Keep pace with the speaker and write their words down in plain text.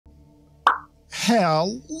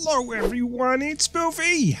Hello everyone, it's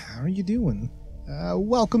Boofy! How are you doing?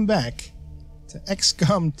 Welcome back to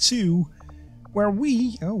XCOM 2, where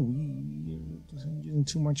we... Oh, we... using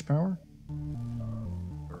too much power?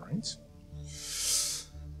 Alright.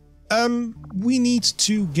 We need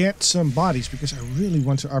to get some bodies, because I really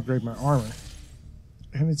want to upgrade my armor.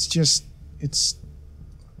 And it's just...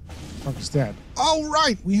 What is that? Oh,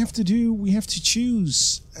 right! We have to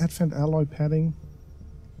choose Advent alloy padding.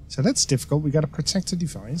 So that's difficult. We gotta protect the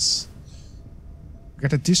device. We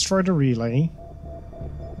gotta destroy the relay.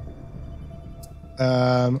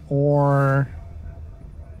 Or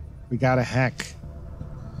we gotta hack.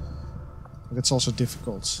 That's also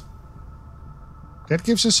difficult. That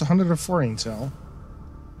gives us 104 intel.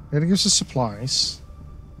 That gives us supplies.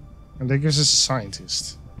 And that gives us a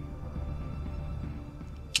scientist.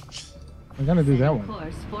 I'm gonna do that one.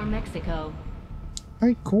 Course for Mexico.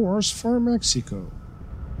 A course for Mexico.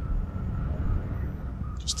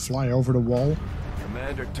 Just fly over the wall.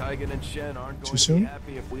 Commander Tigan and Shen aren't going to be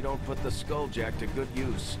happy if we don't put the Skulljack to good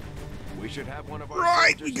use. We should have one of our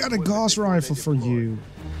Right, we got a Gauss rifle for you.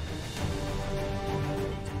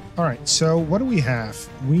 Alright, so what do we have?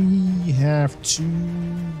 We have 2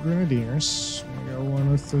 grenadiers. We got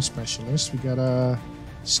one with the specialist. We got a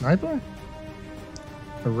sniper,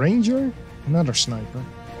 a ranger, another sniper.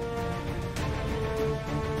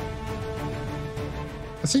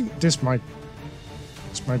 I think this might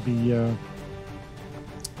be, you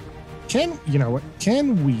know what,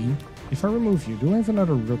 can we, if I remove you, do I have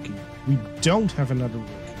another rookie? We don't have another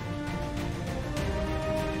rookie.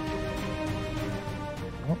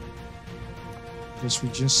 Well, guess we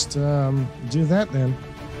just, do that then.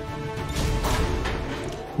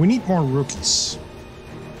 We need more rookies.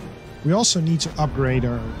 We also need to upgrade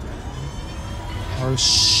our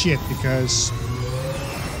shit, because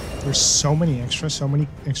there's so many extra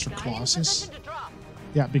clauses.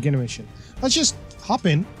 Yeah, beginner mission. Let's just hop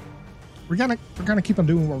in. We're gonna keep on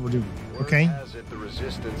doing what we're doing, okay? Word has it the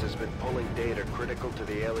Resistance has been pulling data critical to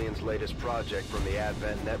the aliens' latest project from the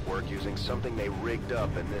Advent network using something they rigged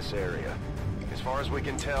up in this area. As far as we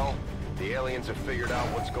can tell, the aliens have figured out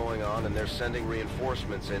what's going on and they're sending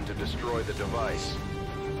reinforcements in to destroy the device.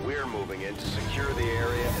 We're moving in to secure the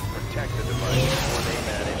area and protect the device before they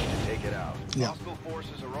manage to take it out. Yeah. Hostile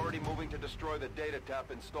forces are already moving to destroy the data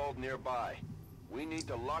tap installed nearby. We need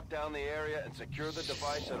to lock down the area and secure the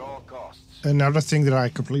device at all costs. Another thing that I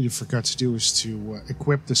completely forgot to do is to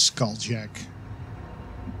equip the Skulljack.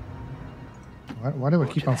 Why do I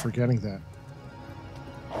keep on forgetting that?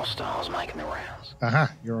 Hostiles making the rounds.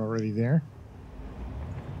 Aha, you're already there.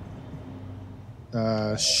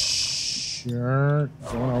 Sure.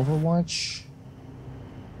 Go on Overwatch.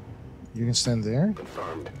 You can stand there.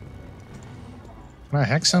 Confirmed. Can I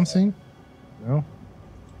hack something? No.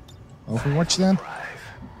 Overwatch then?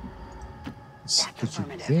 Let's put you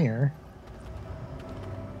there.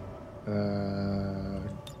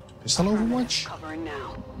 Pistol Overwatch? Covering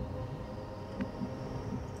now.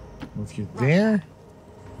 Move you there.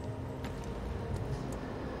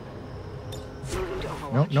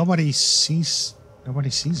 No, nobody sees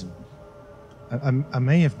him. I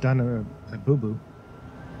may have done a boo-boo.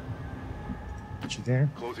 Put you there.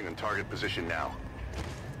 Closing on target position now.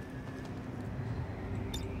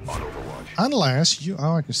 On Overwatch. Unless you...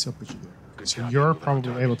 Oh, I can still put you there. So you're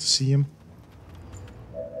probably able to see him.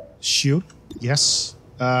 Shoot. Yes.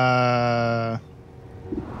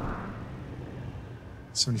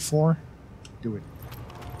 74. Do it.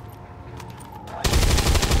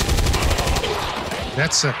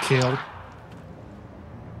 That's a kill.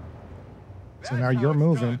 So now you're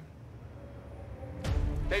moving.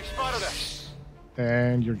 They've spotted us.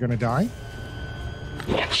 And you're gonna die.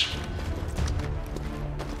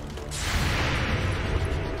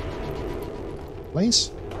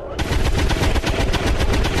 Please.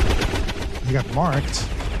 You got marked.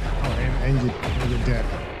 Oh, and you're dead.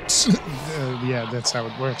 Yeah, that's how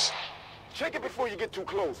it works. Check it before you get too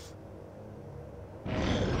close.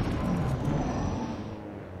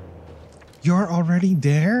 You're already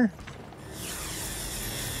there?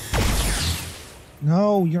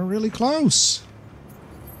 No, you're really close.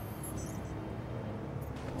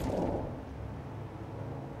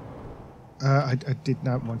 I did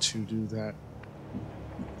not want to do that.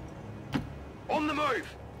 On the move.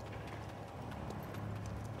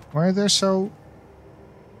 Why are there so...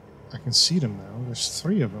 I can see them now. There's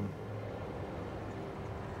 3 of them.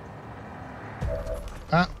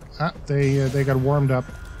 They got warmed up.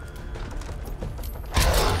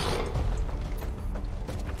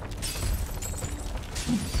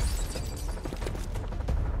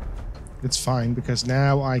 It's fine, because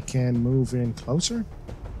now I can move in closer.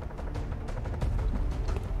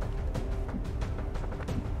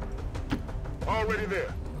 already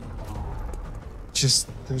there. Just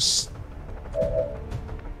there's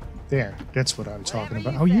there. That's what I'm talking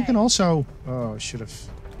about. Oh, you can also. Oh, should have.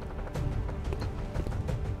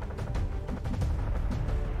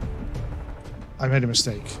 I made a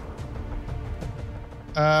mistake.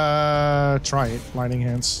 Try it. Lightning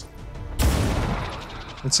hands.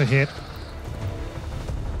 It's a hit.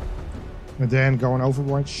 And then go on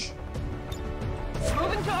Overwatch.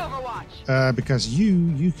 Moving to Overwatch. Because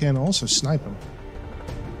you can also snipe them.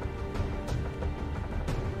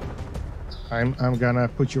 I'm gonna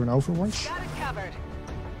put you in Overwatch. Got it covered.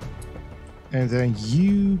 And then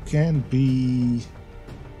you can be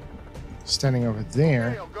standing over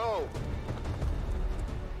there Go.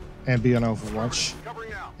 and be on Overwatch. Covering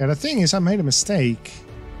now. Yeah, the thing is, I made a mistake.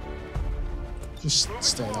 Just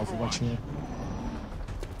stay on Overwatch here.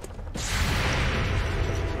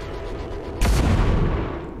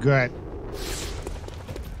 Good.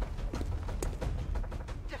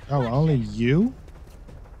 Oh, only you?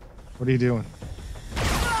 What are you doing? All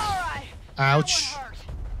right. Ouch. That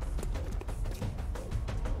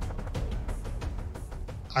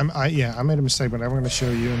one hurt. I made a mistake, but I'm going to show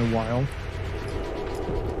you in a while.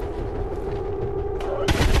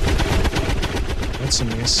 That's a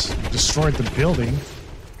miss. You destroyed the building.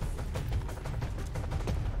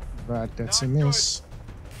 But that's a miss.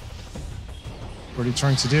 What are you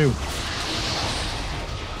trying to do?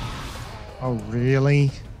 Oh,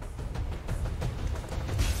 really?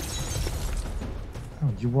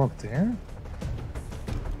 Oh, you walked there?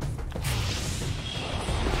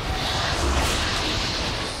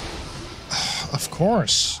 Of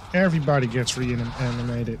course. Everybody gets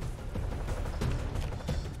reanimated.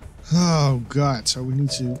 Oh god, so we need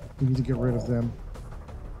to get rid of them.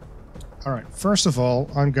 Alright, first of all,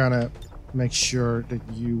 I'm gonna make sure that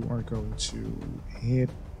you are going to hit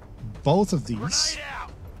both of these. Grenade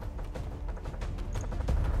out.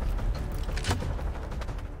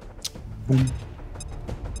 Boom.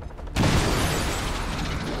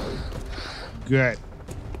 Good.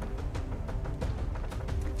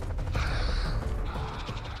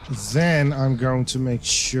 Then I'm going to make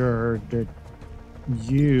sure that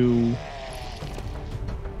you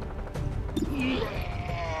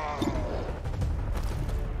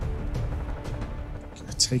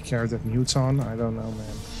take care of that muton. I don't know,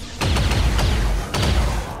 man.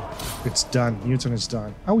 It's done. Muton is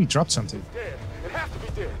done. Oh, we dropped something. Dead. It has to be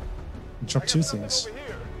dead. We dropped two things. Over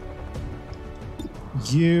here.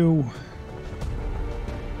 You...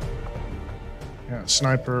 Yeah,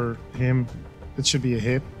 sniper him. That should be a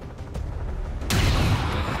hit.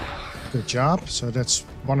 Good job. So that's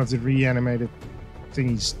one of the reanimated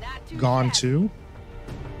thingies gone too.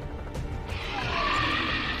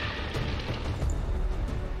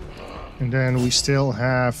 And then we still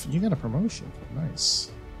have... You got a promotion.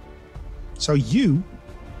 Nice. So you...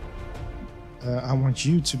 I want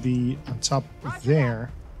you to be on top of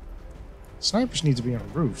there. Snipers need to be on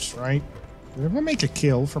roofs, right? But if I make a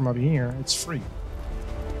kill from up here, it's free.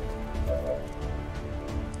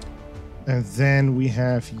 And then we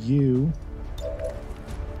have you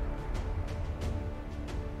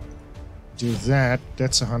do that.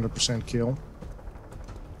 That's 100% kill.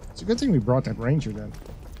 It's a good thing we brought that ranger then.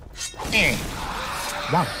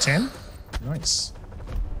 Wow, 10? Nice.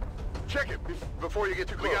 Check it before you get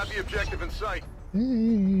too close. We got the objective in sight.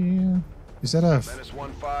 Yeah. Is that a Menace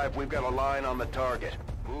 1-5, we've got a line on the target.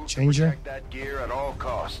 Move Changer? to protect that gear at all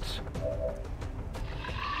costs.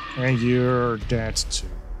 And you're dead too.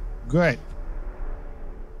 Good.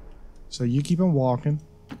 So you keep on walking.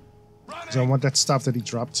 So I want that stuff that he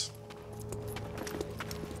dropped.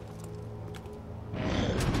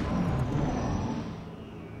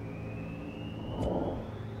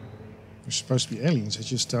 They're supposed to be aliens. I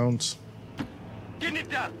just don't. Getting it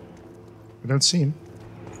done. I don't see him.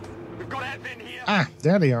 We've got admin here. Ah,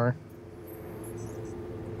 there they are.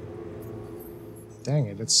 Dang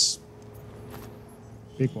it, it's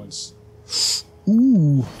big ones.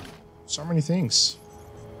 Ooh, so many things.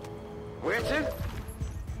 Where to?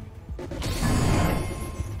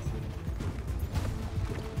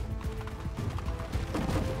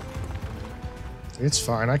 It's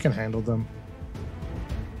fine, I can handle them.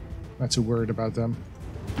 Not too worried about them.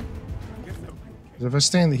 'Cause if I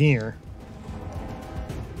stand here,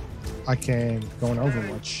 I can go on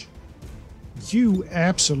Overwatch. You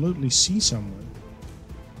absolutely see someone.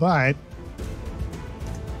 But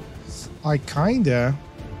I kinda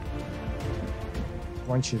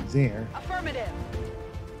want you there. Affirmative.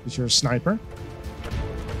 Because you're a sniper.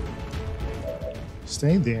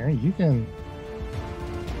 Stay there. You can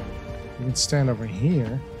stand over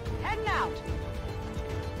here. Heading out.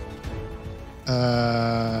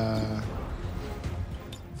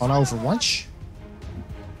 On Overwatch.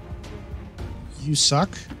 You suck.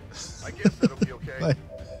 I guess that'll be okay. But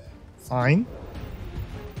fine.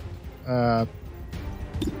 On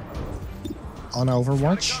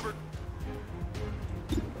Overwatch.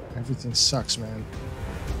 Everything sucks, man.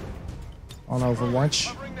 On Overwatch.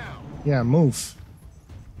 Covering now. Yeah, move.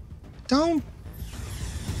 Don't.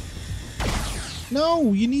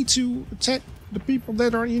 No, you need to attack the people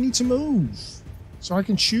that are. You need to move, so I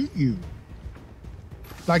can shoot you.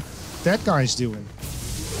 Like that guy's doing.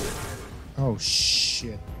 Oh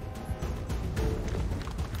shit.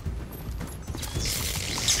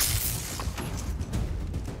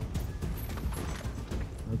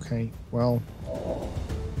 Okay, well.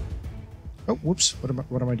 Oh, whoops.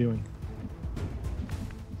 What am I doing?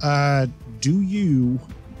 Do you...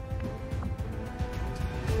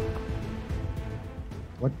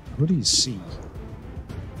 Who do you see?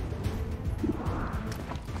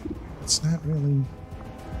 It's not really...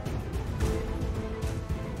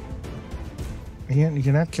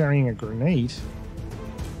 You're not carrying a grenade.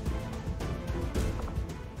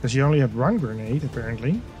 Because you only have one grenade,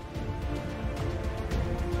 apparently.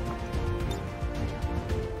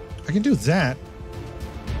 I can do that.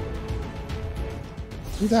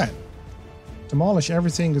 Do that. Demolish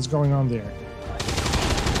everything that's going on there.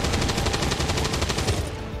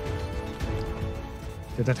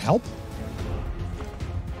 Did that help?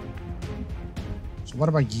 So what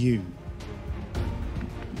about you?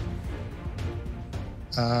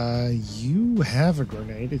 You have a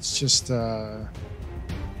grenade. It's just a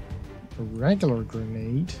regular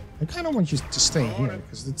grenade. I kind of want you to stay here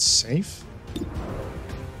because it's safe.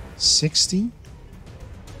 60.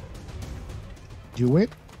 Do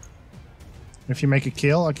it. If you make a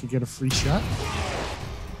kill, I could get a free shot.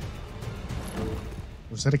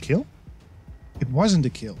 Was that a kill? It wasn't a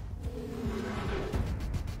kill.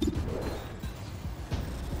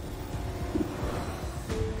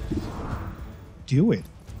 Do it.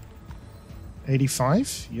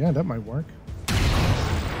 85? Yeah, that might work.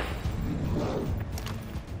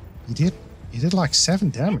 You did like 7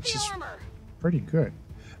 damage. It's pretty good.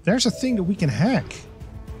 There's a thing that we can hack.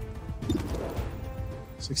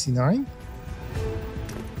 69?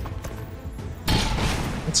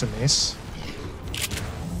 That's a miss.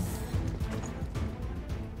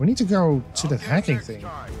 We need to go to that hacking thing.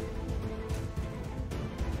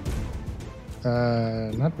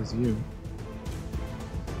 Not with you.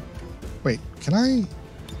 Wait, can I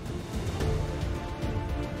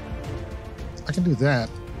can do that.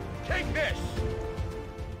 Take this.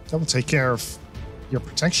 That will take care of your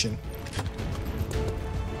protection.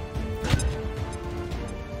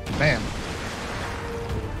 Bam.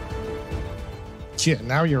 Yeah,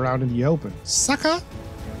 now you're out in the open. Sucker!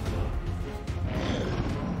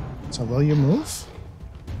 So will you move?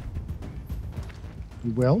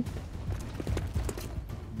 You will.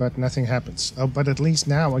 But nothing happens. Oh, but at least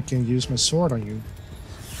now I can use my sword on you.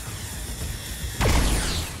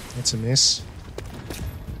 That's a miss.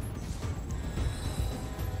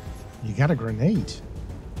 You got a grenade.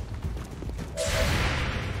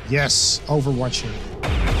 Yes, overwatching.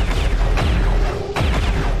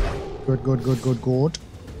 Good, good, good, good, good.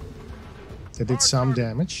 That did some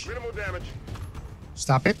damage. Minimal damage.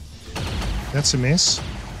 Stop it. That's a miss.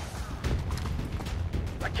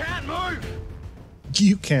 I can't move.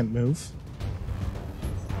 You can't move.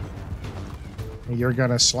 And you're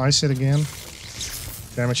gonna slice it again.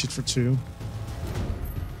 Damage it for 2.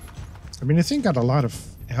 I mean, the thing got a lot of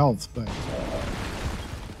health, but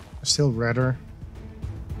I'd still rather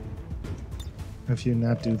have you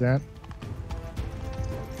not do that.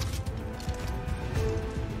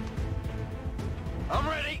 I'm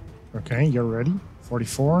ready. Okay, you're ready.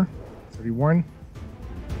 44, 31,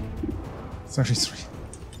 33.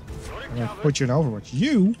 I'm gonna put you in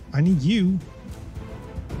Overwatch. I need you.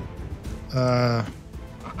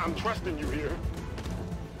 I'm trusting you here.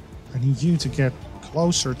 I need you to get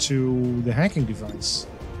closer to the hacking device.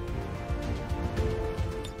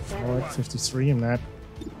 Alright, 53 and that.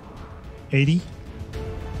 80.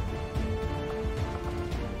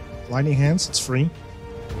 Lightning hands, it's free.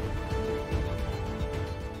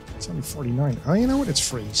 It's only 49. Oh, you know what? It's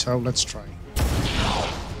free, so let's try.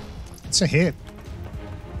 It's a hit.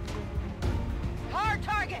 Hard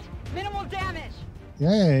target. Minimal damage.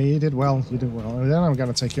 Yeah, you did well. You did well. And then I'm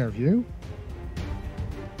gonna take care of you.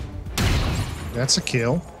 That's a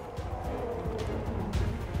kill.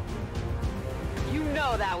 You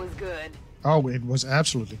know that was good. Oh, it was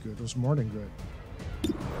absolutely good. It was more than good.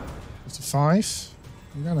 55.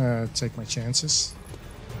 I'm gonna take my chances.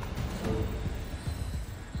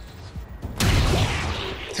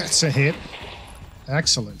 That's a hit.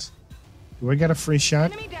 Excellent. Do I get a free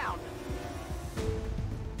shot? Enemy down.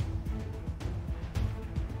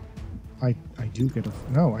 I do get a...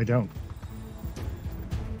 No, I don't.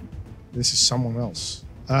 This is someone else.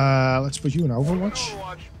 Let's put you in Overwatch.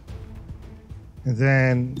 And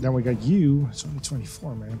then we got you. It's only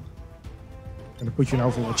 24, man. Gonna put you in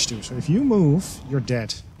Overwatch too. So if you move, you're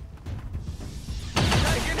dead.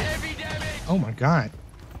 Oh my god.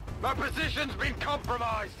 My position's been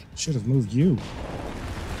compromised. Should have moved you.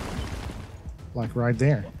 Like right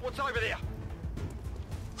there. What's over there?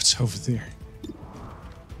 What's over there?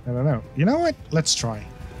 I don't know. You know what? Let's try.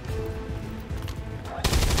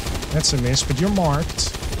 That's a miss, but you're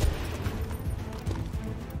marked.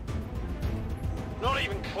 Not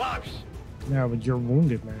even close. No, but you're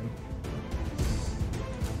wounded, man.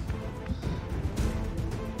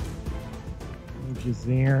 Move you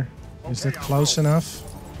there. Is that close enough?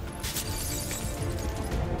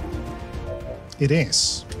 It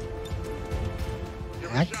is.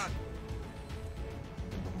 Heck.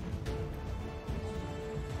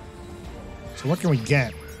 So what can we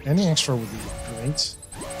get? Any extra would be great.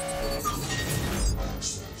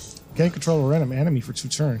 Gain control of a random enemy for 2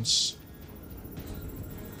 turns.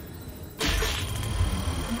 I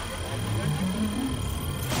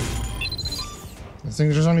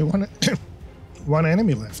think there's only one one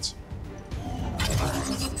enemy left.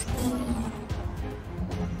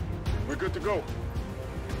 We're good to go.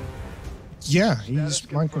 Yeah,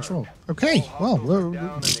 he's mind control. Okay, well, we're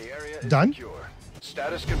done.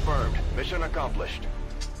 Status confirmed. Mission accomplished.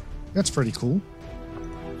 That's pretty cool.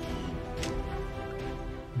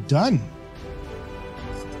 Done.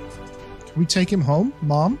 Can we take him home,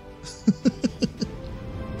 Mom?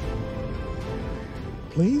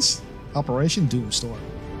 Please? Operation Doomstorm.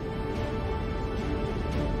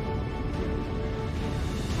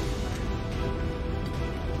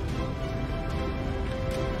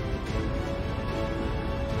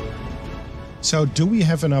 So, do we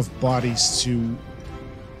have enough bodies to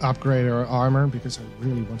upgrade our armor? Because I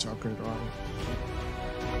really want to upgrade our armor.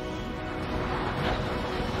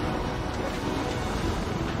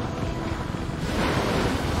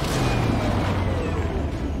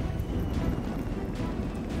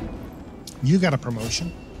 You got a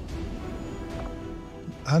promotion.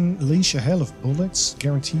 Unleash a hail of bullets.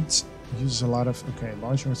 Guaranteed. Uses a lot of... Okay,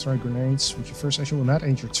 launching or throwing grenades. With your first action will not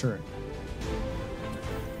end your turn.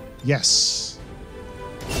 Yes.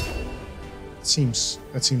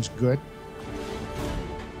 That seems good.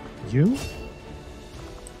 You?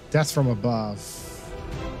 Death from above.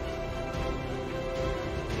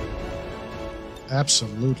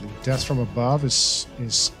 Absolutely. Death from above is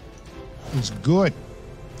good.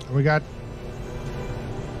 We got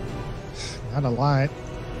not a lot.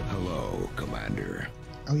 Hello, Commander.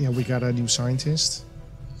 Oh yeah, we got a new scientist.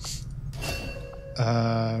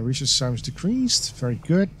 Research time is decreased. Very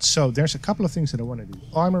good. So there's a couple of things that I want to do.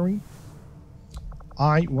 Armory.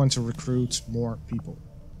 I want to recruit more people.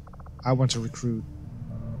 I want to recruit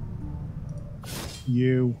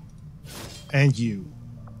you and you.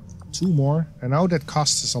 2 more. I know that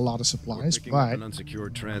costs us a lot of supplies, Picking up but an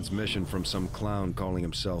unsecured transmission from some clown calling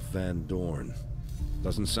himself Van Dorn.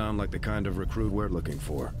 Doesn't sound like the kind of recruit we're looking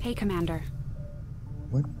for. Hey, Commander.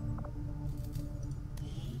 what?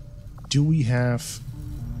 Do we have...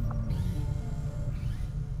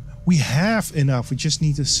 We have enough. We just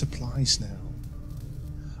need the supplies now.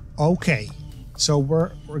 Okay. So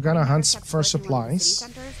we're gonna hunt for supplies.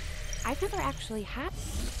 I've never actually had...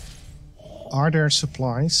 Are there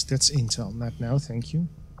supplies? That's intel. Not now, thank you.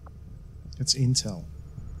 That's intel.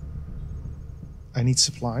 I need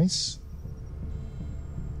supplies.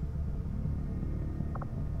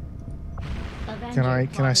 Avenger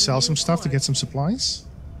Can I sell some stuff to get some supplies?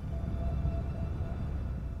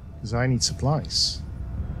 Because I need supplies.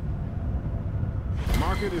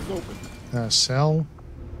 Market is open. Sell.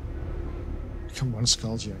 Come on,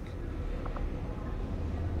 Skulljack.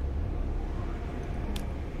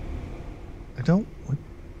 I don't... What?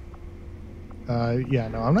 Yeah,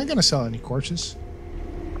 no, I'm not gonna sell any corpses.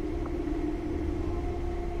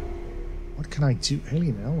 What can I do?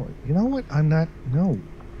 Alien Alloy. You know what? I'm not... No.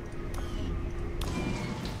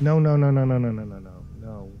 No, no, no, no, no, no, no, no, no.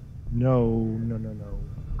 No. No, no, no, no.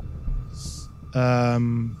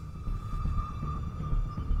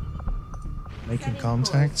 Making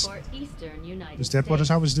contact. Is that what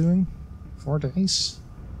I was doing? 4 days?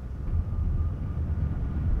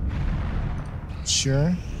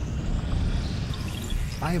 Sure.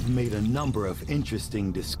 I have made a number of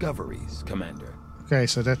interesting discoveries, Commander. Okay,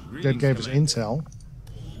 so that gave us intel.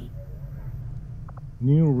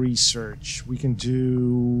 New research. We can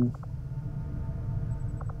do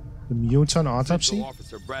The mutant autopsy? Central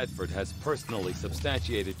Officer Bradford has personally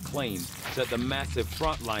substantiated claims that the massive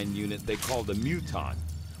frontline unit they call the Muton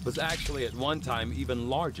was actually at one time even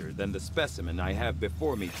larger than the specimen I have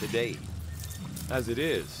before me today. As it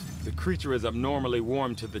is, the creature is abnormally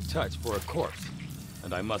warm to the touch for a corpse,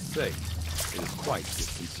 and I must say, it is quite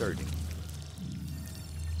disconcerting.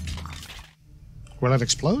 Will it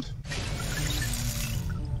explode?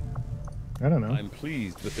 I don't know. I'm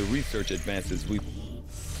pleased with the research advances we've...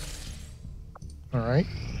 Alright.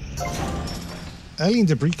 Alien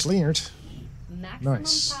debris cleared. Maximum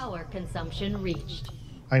Nice. power consumption reached.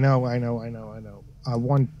 I know. I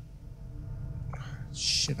want...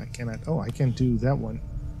 Shit, I cannot... Oh, I can do that one.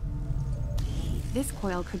 This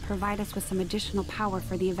coil could provide us with some additional power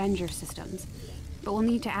for the Avenger systems, but we'll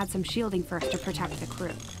need to add some shielding first to protect the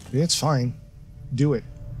crew. It's fine. Do it.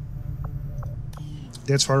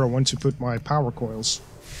 That's where I want to put my power coils.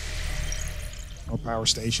 Or power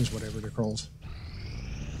stations, whatever they're called.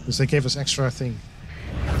 Because they gave us extra thing.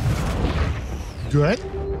 Good.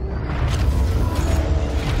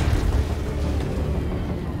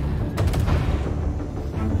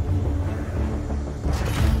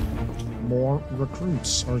 More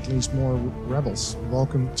recruits, or at least more rebels.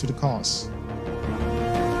 Welcome to the cause.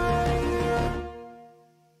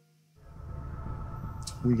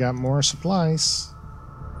 We got more supplies.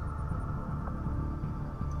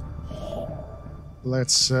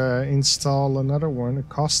 Let's install another one. It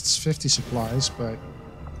costs 50 supplies, but...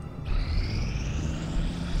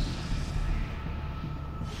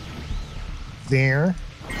 There.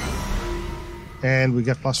 And we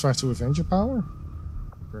get +5 to Avenger power.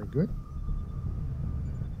 Very good.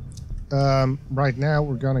 Right now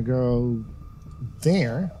we're gonna go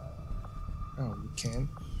there. Oh, we can't.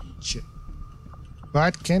 Shit.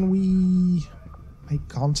 But can we make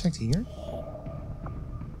contact here?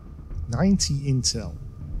 90 intel.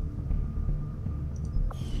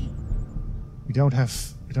 We don't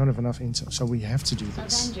have enough intel, so we have to do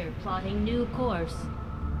this. Avenger plotting new course.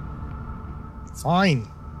 Fine.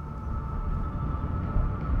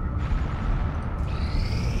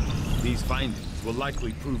 These findings will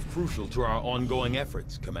likely prove crucial to our ongoing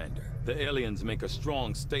efforts, Commander. The aliens make a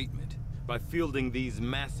strong statement by fielding these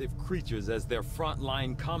massive creatures as their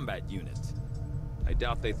frontline combat units. I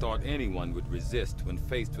doubt they thought anyone would resist when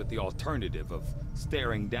faced with the alternative of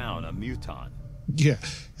staring down a Muton. Yeah,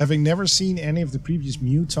 having never seen any of the previous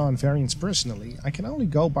Muton variants personally, I can only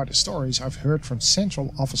go by the stories I've heard from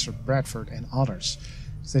Central Officer Bradford and others.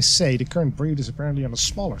 As they say, the current breed is apparently on the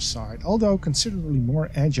smaller side, although considerably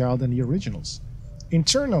more agile than the originals.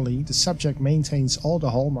 Internally, the subject maintains all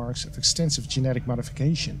the hallmarks of extensive genetic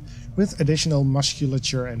modification, with additional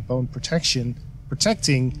musculature and bone protecting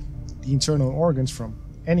the internal organs from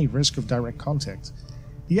any risk of direct contact.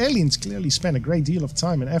 The aliens clearly spent a great deal of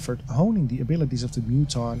time and effort honing the abilities of the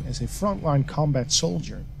Muton as a frontline combat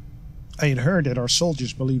soldier. I had heard that our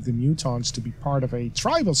soldiers believed the Mutons to be part of a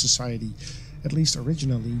tribal society, at least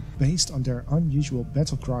originally, based on their unusual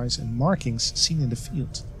battle cries and markings seen in the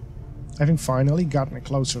field. Having finally gotten a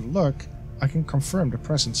closer look, I can confirm the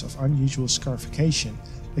presence of unusual scarification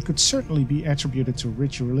that could certainly be attributed to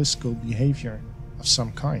ritualistic behavior of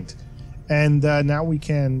some kind. And now we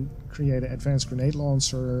can create an advanced grenade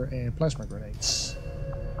launcher and plasma grenades.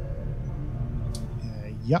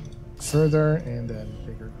 Yep, further and then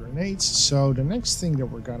bigger grenades. So the next thing that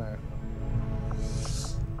we're gonna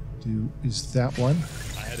do is that one.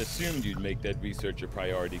 I had assumed you'd make that research a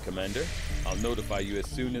priority, Commander. I'll notify you as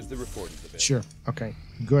soon as the report is available. Sure, okay,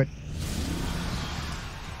 good.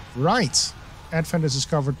 Right, Advent has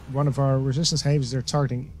discovered one of our resistance havens. They're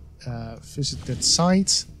targeting visit that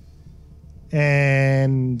site.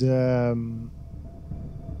 And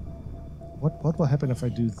what will happen if I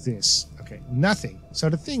do this? Okay, nothing. So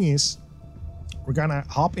the thing is, we're gonna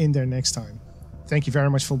hop in there next time. Thank you very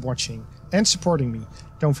much for watching and supporting me.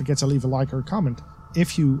 Don't forget to leave a like or a comment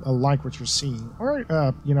if you like what you're seeing, or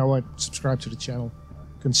you know what, subscribe to the channel.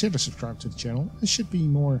 Consider subscribe to the channel. I should be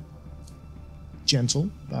more gentle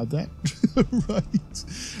about that. Right.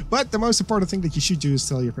 But the most important thing that you should do is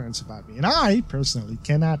tell your parents about me. And I personally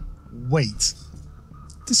cannot wait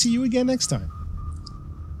to see you again next time.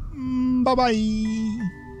 Bye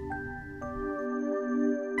bye.